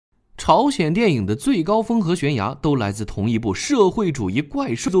朝鲜电影的最高峰和悬崖都来自同一部社会主义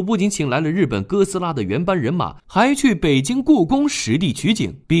怪兽组，不仅请来了日本哥斯拉的原班人马，还去北京故宫实地取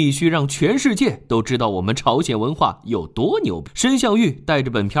景，必须让全世界都知道我们朝鲜文化有多牛。申相玉带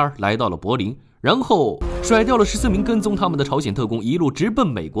着本片来到了柏林，然后甩掉了14名跟踪他们的朝鲜特工，一路直奔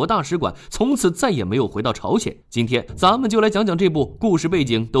美国大使馆，从此再也没有回到朝鲜。今天咱们就来讲讲这部故事背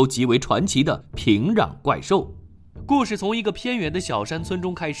景都极为传奇的平壤怪兽。故事从一个偏远的小山村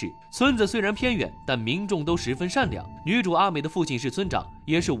中开始，村子虽然偏远，但民众都十分善良。女主阿美的父亲是村长，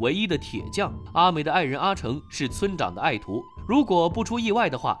也是唯一的铁匠。阿美的爱人阿成是村长的爱徒，如果不出意外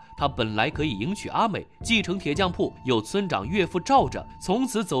的话，他本来可以迎娶阿美，继承铁匠铺，有村长岳父罩着，从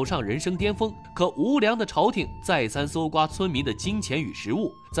此走上人生巅峰。可无良的朝廷再三搜刮村民的金钱与食物，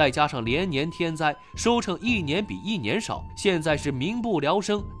再加上连年天灾，收成一年比一年少，现在是民不聊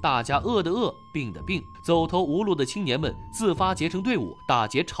生，大家饿的饿，病的病。走投无路的青年们自发结成队伍，打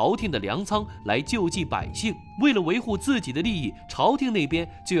劫朝廷的粮仓来救济百姓。为了维护自己的利益，朝廷那边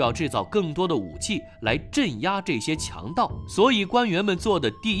就要制造更多的武器来镇压这些强盗。所以官员们做的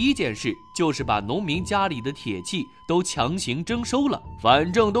第一件事就是把农民家里的铁器都强行征收了，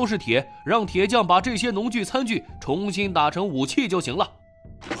反正都是铁，让铁匠把这些农具餐具重新打成武器就行了。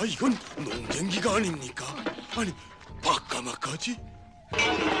이건 농장기가 아닙니까? 아니 바까마까지?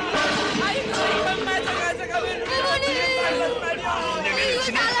 아이고 이건 맞아 왜 이렇게 말이야?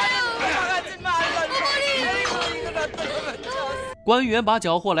 이거 달라요. 나가지 말라고. 아이고 이건 어떡하면 좋아. 官员把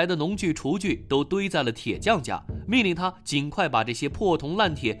缴获来的农具厨具都堆在了铁匠家，命令他尽快把这些破铜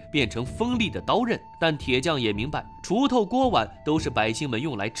烂铁变成锋利的刀刃。但铁匠也明白，锄头锅碗都是百姓们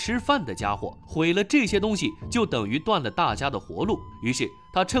用来吃饭的家伙，毁了这些东西就等于断了大家的活路。于是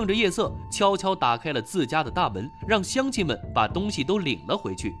他趁着夜色悄悄打开了自家的大门，让乡亲们把东西都领了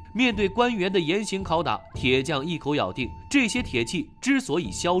回去。面对官员的严刑拷打，铁匠一口咬定，这些铁器之所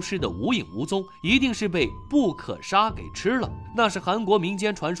以消失得无影无踪，一定是被不可杀给吃了。那是韩国民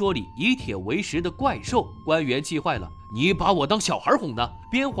间传说里以铁为食的怪兽。官员气坏了，你把我当小孩哄呢？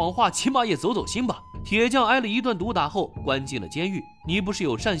编谎话起码也走走心吧。铁匠挨了一顿毒打后关进了监狱。你不是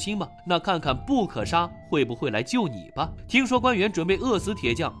有善心吗？那看看不可杀会不会来救你吧。听说官员准备饿死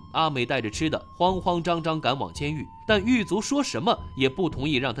铁匠，阿美带着吃的慌慌张张赶往监狱，但狱卒说什么也不同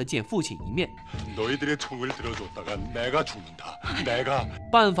意让他见父亲一面。너희들의 총을 들어줬다가 내가 죽는다. 내가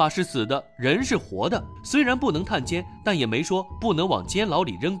办法是死的，人是活的。虽然不能探监，但也没说不能往监牢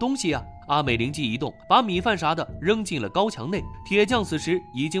里扔东西啊。阿美灵机一动，把米饭啥的扔进了高墙内。铁匠此时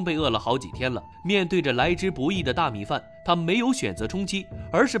已经被饿了好几天了，面对着来之不易的大米饭，他没有选择充饥，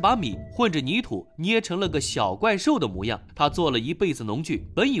而是把米混着泥土捏成了个小怪兽的模样。他做了一辈子农具，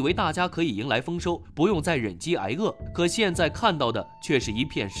本以为大家可以迎来丰收，不用再忍饥挨饿，可现在看到的却是一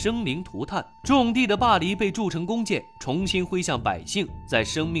片生灵涂炭。种地的坝犁被铸成弓箭，重新挥向百姓。在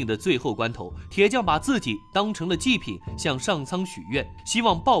生命的最后关头，铁匠把自己当成了祭品，向上苍许愿，希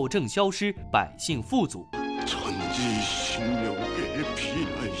望暴政消失，百姓富足。 천지신명에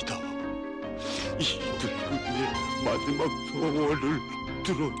비나이다. 이들의 마지막 소원을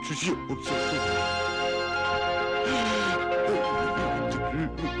들어주시옵소서.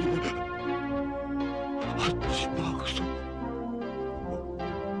 이들을 하지 마소서.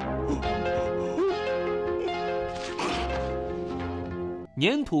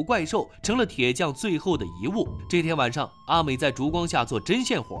 粘土怪兽成了铁匠最后的遗物。这天晚上，阿美在烛光下做针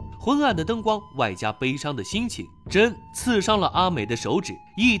线活，昏暗的灯光外加悲伤的心情，针刺伤了阿美的手指，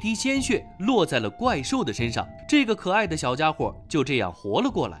一滴鲜血落在了怪兽的身上。这个可爱的小家伙就这样活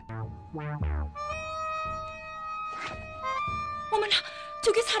了过来。어머나,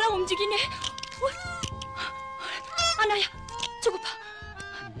 저기 사람 움직이네. 아나야, 저거 봐.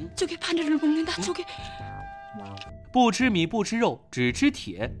 저기 바늘을 먹는다. 저기. 不吃米不吃肉，只吃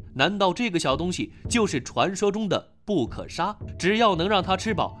铁，难道这个小东西就是传说中的不可杀？只要能让它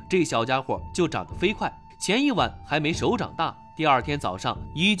吃饱，这小家伙就长得飞快。前一晚还没手掌大，第二天早上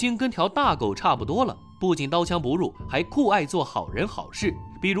已经跟条大狗差不多了。不仅刀枪不入，还酷爱做好人好事，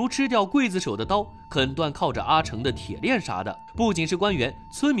比如吃掉刽子手的刀，啃断靠着阿成的铁链啥的。不仅是官员，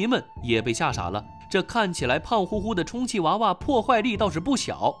村民们也被吓傻了。这看起来胖乎乎的充气娃娃破坏力倒是不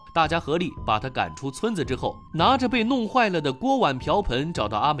小，大家合力把他赶出村子之后，拿着被弄坏了的锅碗瓢盆找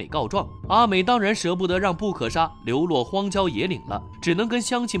到阿美告状。阿美当然舍不得让不可杀流落荒郊野岭了，只能跟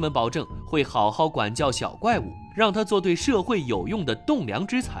乡亲们保证会好好管教小怪物，让他做对社会有用的栋梁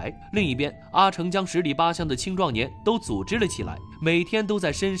之才。另一边，阿成将10里8乡的青壮年都组织了起来，每天都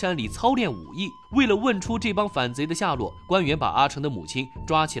在深山里操练武艺。为了问出这帮反贼的下落，官员把阿成的母亲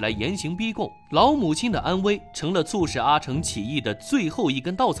抓起来严刑逼供，老母亲的安危成了促使阿成起义的最后一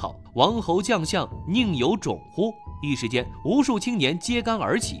根稻草。王侯将相宁有种乎？一时间，无数青年揭竿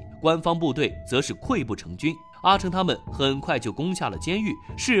而起，官方部队则是溃不成军。阿成他们很快就攻下了监狱，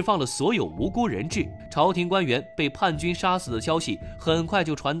释放了所有无辜人质。朝廷官员被叛军杀死的消息很快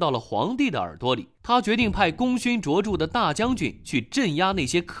就传到了皇帝的耳朵里，他决定派功勋卓著的大将军去镇压那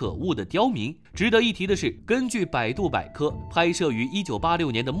些可恶的刁民。值得一提的是，根据百度百科，拍摄于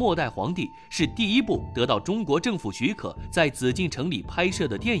1986年的《末代皇帝》是第一部得到中国政府许可在紫禁城里拍摄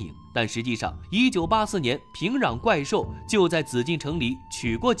的电影。但实际上1984年平壤怪兽就在紫禁城里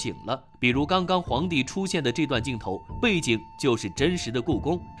取过景了，比如刚刚皇帝出现的这段镜头，背景就是真实的故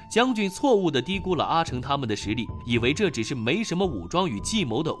宫。将军错误地低估了阿成他们的实力，以为这只是没什么武装与计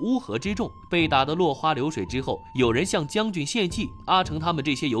谋的乌合之众。被打得落花流水之后，有人向将军献计，阿成他们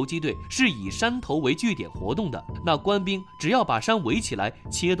这些游击队是以山头为据点活动的，那官兵只要把山围起来，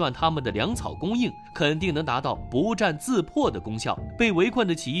切断他们的粮草供应，肯定能达到不战自破的功效。被围困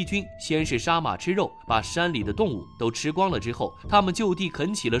的起义军先是杀马吃肉，把山里的动物都吃光了之后，他们就地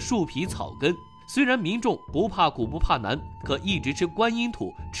啃起了树皮草根。虽然民众不怕苦不怕难，可一直吃观音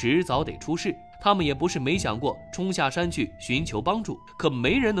土迟早得出事。他们也不是没想过冲下山去寻求帮助，可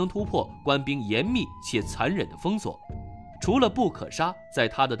没人能突破官兵严密且残忍的封锁。除了不可杀，在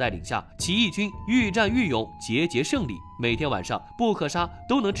他的带领下，起义军愈战愈勇，节节胜利。每天晚上，不可杀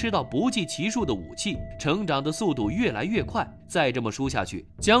都能吃到不计其数的武器，成长的速度越来越快。再这么输下去，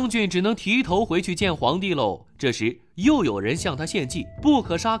将军只能提头回去见皇帝喽。这时，又有人向他献计。不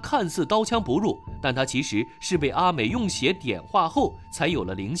可杀看似刀枪不入，但他其实是被阿美用血点化后才有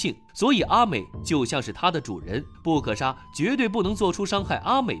了灵性，所以阿美就像是他的主人。不可杀绝对不能做出伤害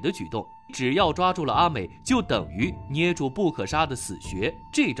阿美的举动。只要抓住了阿美，就等于捏住不可杀的死穴。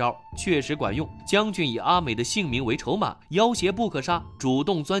这招确实管用。将军以阿美的性命为筹码，要挟不可杀主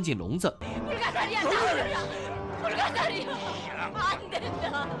动钻进笼子。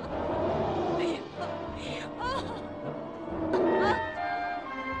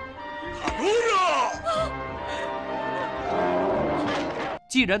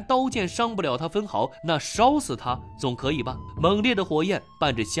既然刀剑伤不了他分毫，那烧死他总可以吧？猛烈的火焰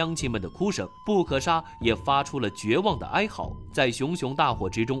伴着乡亲们的哭声，不可杀也发出了绝望的哀嚎。在熊熊大火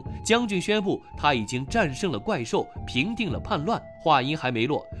之中，将军宣布他已经战胜了怪兽，平定了叛乱。话音还没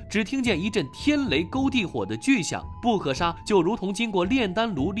落，只听见一阵天雷勾地火的巨响，不可杀就如同经过炼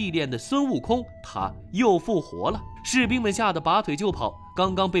丹炉历练的孙悟空，他又复活了。士兵们吓得拔腿就跑，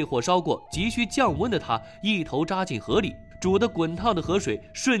刚刚被火烧过急需降温的他一头扎进河里，煮得滚烫的河水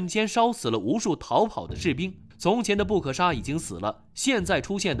瞬间烧死了无数逃跑的士兵。从前的不可杀已经死了，现在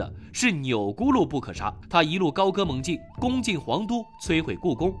出现的是钮钴禄不可杀。他一路高歌猛进，攻进皇都，摧毁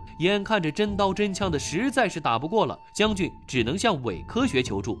故宫。眼看着真刀真枪的实在是打不过了，将军只能向伪科学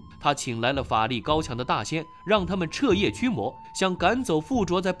求助。他请来了法力高强的大仙，让他们彻夜驱魔，想赶走附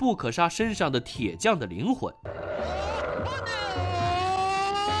着在不可杀身上的铁匠的灵魂。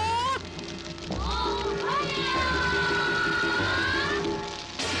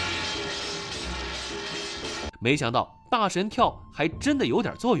没想到大神跳还真的有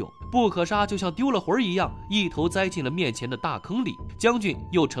点作用，不可杀就像丢了魂一样，一头栽进了面前的大坑里。将军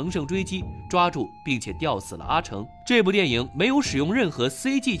又乘胜追击，抓住并且吊死了阿成。这部电影没有使用任何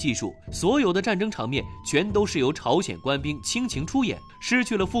CG 技术，所有的战争场面全都是由朝鲜官兵倾情出演。失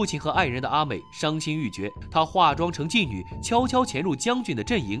去了父亲和爱人的阿美伤心欲绝，她化妆成妓女，悄悄潜入将军的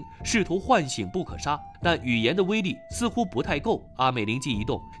阵营，试图唤醒不可杀。但语言的威力似乎不太够，阿美灵机一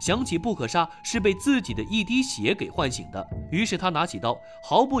动，想起不可杀是被自己的一滴血给唤醒的，于是他拿起刀，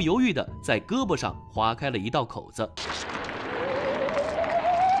毫不犹豫地在胳膊上划开了一道口子。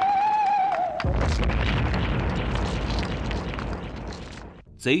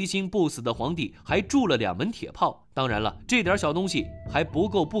贼心不死的皇帝还铸了2门铁炮，当然了，这点小东西还不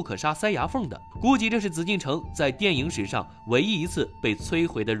够不可杀塞牙缝的。估计这是紫禁城在电影史上唯一一次被摧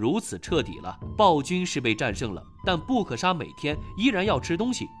毁得如此彻底了。暴君是被战胜了，但不可杀每天依然要吃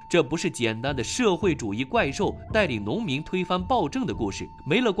东西。这不是简单的社会主义怪兽带领农民推翻暴政的故事。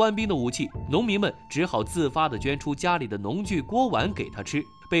没了官兵的武器，农民们只好自发地捐出家里的农具锅碗给他吃。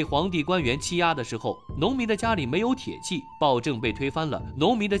被皇帝官员欺压的时候，农民的家里没有铁器，暴政被推翻了，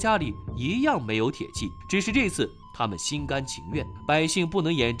农民的家里一样没有铁器，只是这次他们心甘情愿。百姓不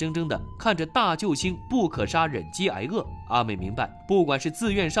能眼睁睁地看着大救星不可杀忍饥挨饿。阿美明白，不管是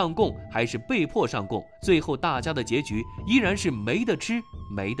自愿上供还是被迫上供，最后大家的结局依然是没得吃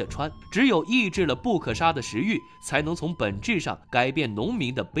没得穿。只有抑制了不可杀的食欲，才能从本质上改变农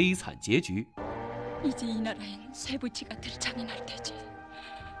民的悲惨结局。 이제 이 나라엔 쇠붙이가 들창이 날 테지.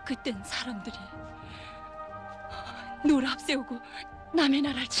 그땐 사람들이 노를 앞세우고 남의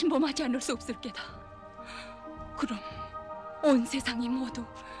나라를 침범하지 않을 수 없을 게다. 그럼 온 세상이 모두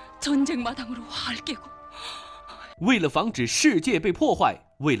전쟁 마당으로 화를 깨고. 为了防止世界被破坏，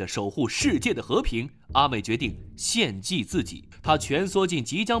为了守护世界的和平，阿美决定献祭自己。她蜷缩进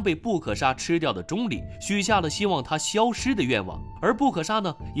即将被不可杀吃掉的钟里，许下了希望它消失的愿望。而不可杀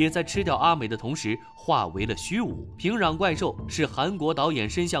呢，也在吃掉阿美的同时化为了虚无。平壤怪兽是韩国导演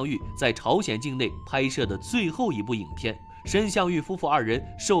申相玉在朝鲜境内拍摄的最后一部影片。申相玉夫妇二人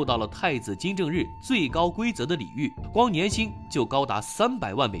受到了太子金正日最高规则的礼遇，光年薪就高达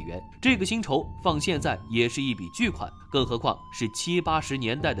300万美元。这个薪酬放现在也是一笔巨款，更何况是70、80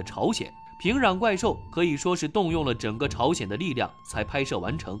年代的朝鲜。平壤怪兽可以说是动用了整个朝鲜的力量才拍摄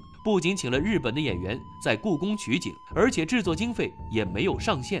完成，不仅请了日本的演员在故宫取景，而且制作经费也没有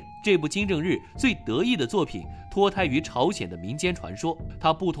上限。这部金正日最得意的作品脱胎于朝鲜的民间传说，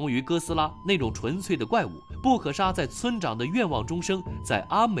它不同于哥斯拉那种纯粹的怪物。不可杀在村长的愿望中生，在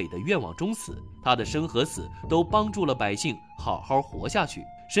阿美的愿望中死，他的生和死都帮助了百姓好好活下去。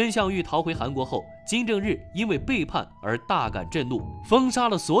申相玉逃回韩国后，金正日因为背叛而大感震怒，封杀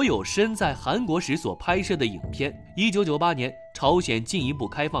了所有身在韩国时所拍摄的影片。1998年，朝鲜进一步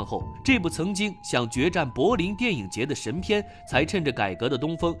开放后，这部曾经想决战柏林电影节的神片，才趁着改革的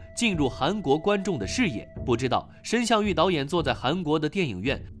东风进入韩国观众的视野。不知道申相玉导演坐在韩国的电影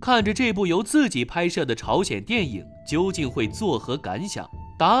院，看着这部由自己拍摄的朝鲜电影，究竟会作何感想？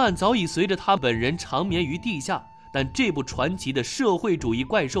答案早已随着他本人长眠于地下。但这部传奇的社会主义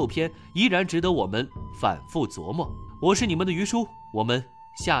怪兽片依然值得我们反复琢磨。我是你们的于叔，我们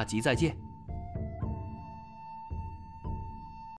下集再见。